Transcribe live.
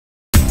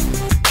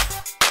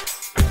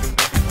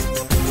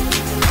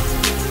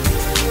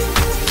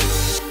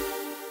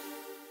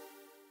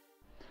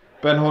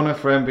Ben Horner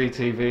for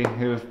MBTV,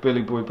 here with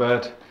Billy Boy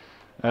Bird.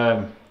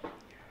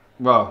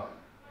 Well,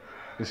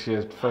 this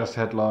year's first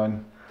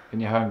headline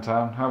in your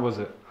hometown. How was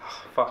it?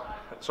 Fuck,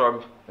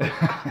 sorry.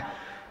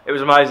 It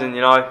was amazing,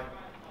 you know.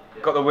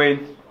 Got the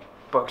win,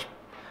 but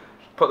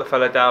put the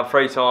fella down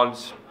 3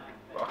 times.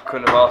 I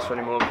couldn't have asked for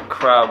any more. The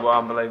crowd were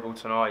unbelievable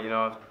tonight, you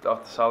know.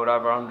 I've sold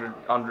over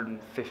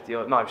 150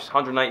 odd, no,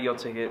 180 odd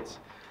tickets.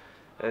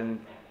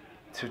 And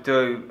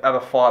to have a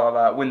fight like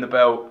that, win the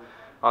belt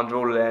under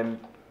all of them,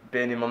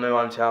 being in my new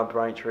hometown,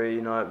 Braintree,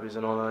 you know, it was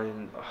an honour,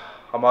 and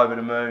I'm over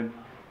the moon.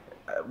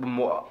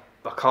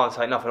 I can't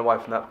take nothing away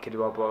from that kid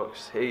who I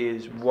boxed. He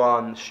is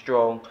one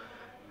strong,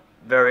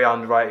 very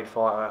underrated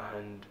fighter,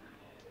 and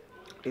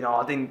you know,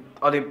 I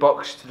didn't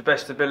box to the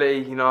best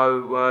ability, you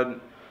know,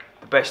 weren't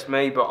the best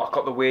me, but I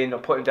got the win. I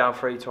put him down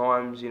 3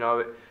 times, you know.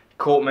 It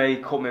caught me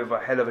with a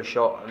hell of a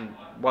shot, and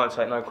won't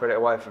take no credit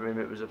away from him.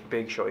 It was a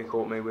big shot he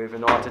caught me with,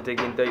 and I had to dig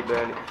in deep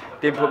there, and it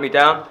didn't put me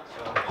down.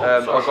 I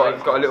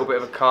got a little bit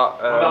of a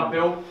cut.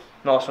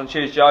 Nice one,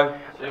 cheers, Joe.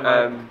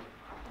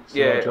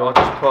 Yeah,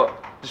 I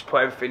just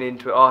put everything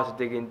into it. I had to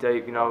dig in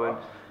deep, you know, and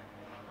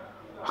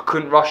I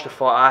couldn't rush the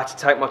fight. I had to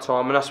take my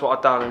time, and that's what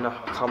I'd done. And I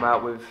come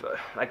out with,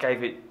 I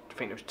gave it, I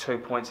think there was 2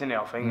 points in it,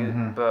 I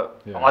think,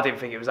 but yeah. I didn't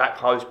think it was that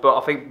close. But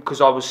I think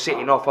because I was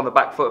sitting off on the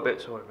back foot a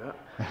bit, sorry about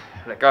that,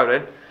 let go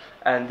then,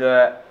 and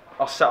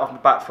I sat off my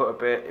back foot a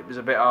bit. It was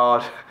a bit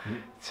hard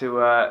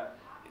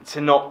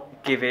to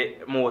not give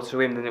it more to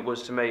him than it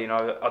was to me. You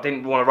know, I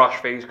didn't want to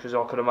rush things because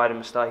I could have made a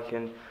mistake,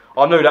 and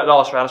I knew that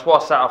last round. That's why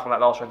I sat off on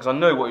that last round, because I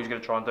knew what he was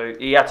going to try and do.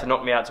 He had to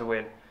knock me out to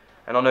win,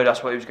 and I knew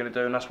that's what he was going to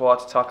do, and that's why I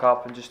had to tuck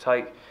up and just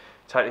take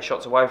the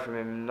shots away from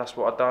him, and that's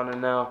what I've done.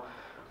 And now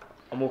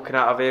I'm walking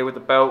out of here with the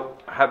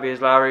belt, happy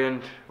as Larry,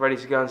 and ready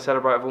to go and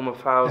celebrate with all my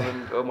pals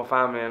and all my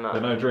family. And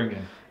but no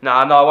drinking? No,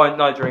 I won't.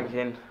 No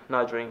drinking.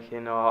 No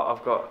drinking.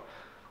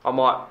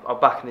 I'm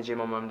back in the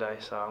gym on Monday,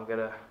 so I'm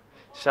gonna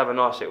just have a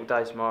nice little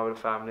day tomorrow with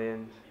the family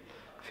and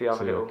a few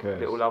other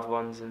little loved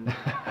ones, and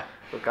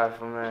we'll go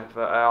from there.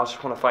 But I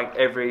just want to thank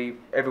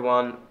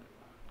everyone,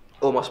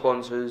 all my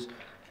sponsors.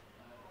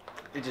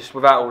 Just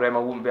without all them, I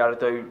wouldn't be able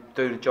to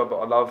do the job that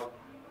I love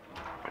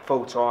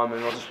full time,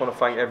 and I just want to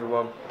thank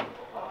everyone.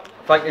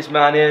 Thank this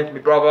man here, my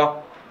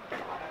brother.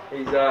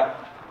 He's the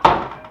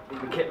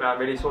kit man,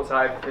 really. He sorts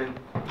out everything.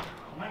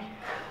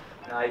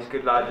 He's a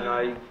good lad, you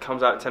know. He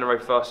comes out at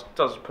Tenerife first,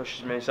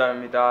 pushes me, so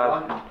with my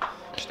dad.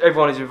 Just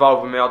everyone who's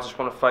involved with me, I just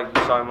want to thank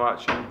them so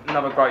much. And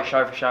another great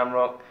show for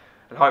Shamrock,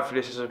 and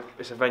hopefully this is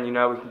it's a venue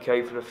now we can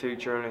keep for the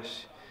future, and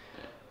it's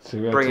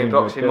bringing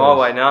boxing my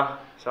way now.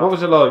 So. What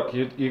was it like?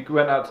 You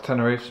went out to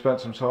Tenerife, spent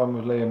some time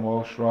with Liam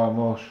Walsh, Ryan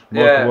Walsh,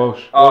 Michael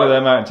Walsh, all of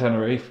them out in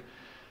Tenerife.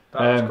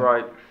 That was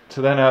great.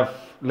 To then have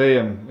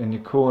Liam in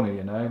your corner,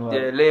 you know. Like,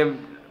 yeah, Liam.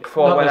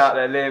 Before I went out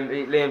there,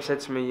 Liam said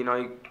to me, you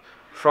know,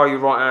 throw your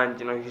right hand,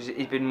 you know, because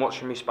he's been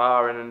watching me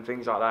sparring and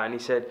things like that, and he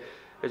said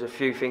there's a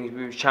few things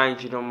we was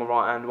changing on my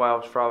right hand the way I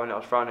was throwing it. I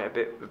was throwing it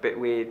a bit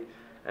weird,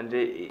 and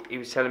he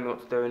was telling me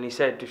what to do, and he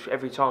said just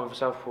every time with a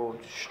southpaw,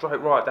 just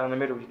straight right down the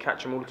middle, you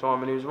catch him all the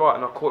time, and he was right,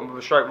 and I caught him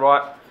with a straight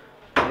right,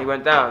 and he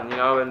went down, you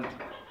know, and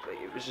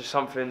it was just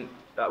something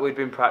that we'd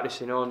been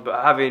practicing on.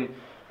 But having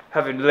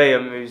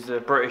Liam, who's the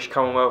British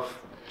Commonwealth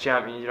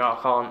champion, you know,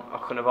 I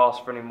couldn't have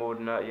asked for any more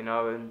than that, you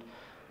know, and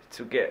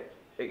to get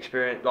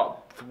experience, like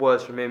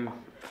words from him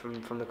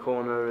from the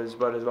corner, as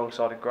well as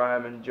alongside of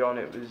Graham and John,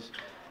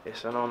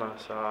 it's an honour.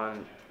 So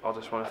I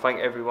just want to thank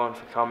everyone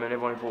for coming,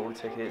 everyone who bought all the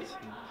tickets,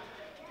 and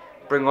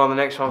bring on the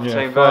next one for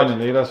Team Bird.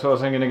 Finally, that's what I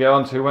was thinking to get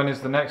on to. When is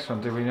the next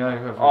one? Do we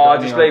know?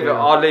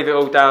 I'll leave it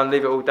all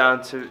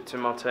down to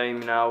my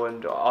team now,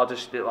 and I'll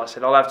just, like I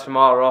said, I'll have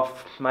tomorrow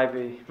off,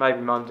 maybe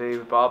Monday,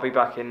 but I'll be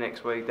back in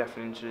next week,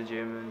 definitely into the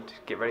gym, and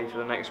get ready for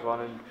the next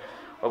one. And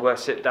I'll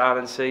sit down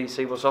and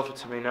see what's offered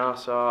to me now.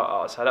 So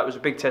I'd say that was a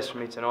big test for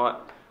me tonight.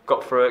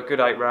 Got through it,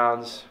 good 8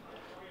 rounds.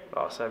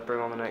 Like I said,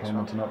 bring on the next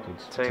one.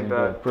 Upwards. Team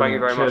Bird. Thank you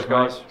very much,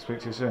 guys. Speak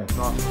to you soon.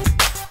 Nice.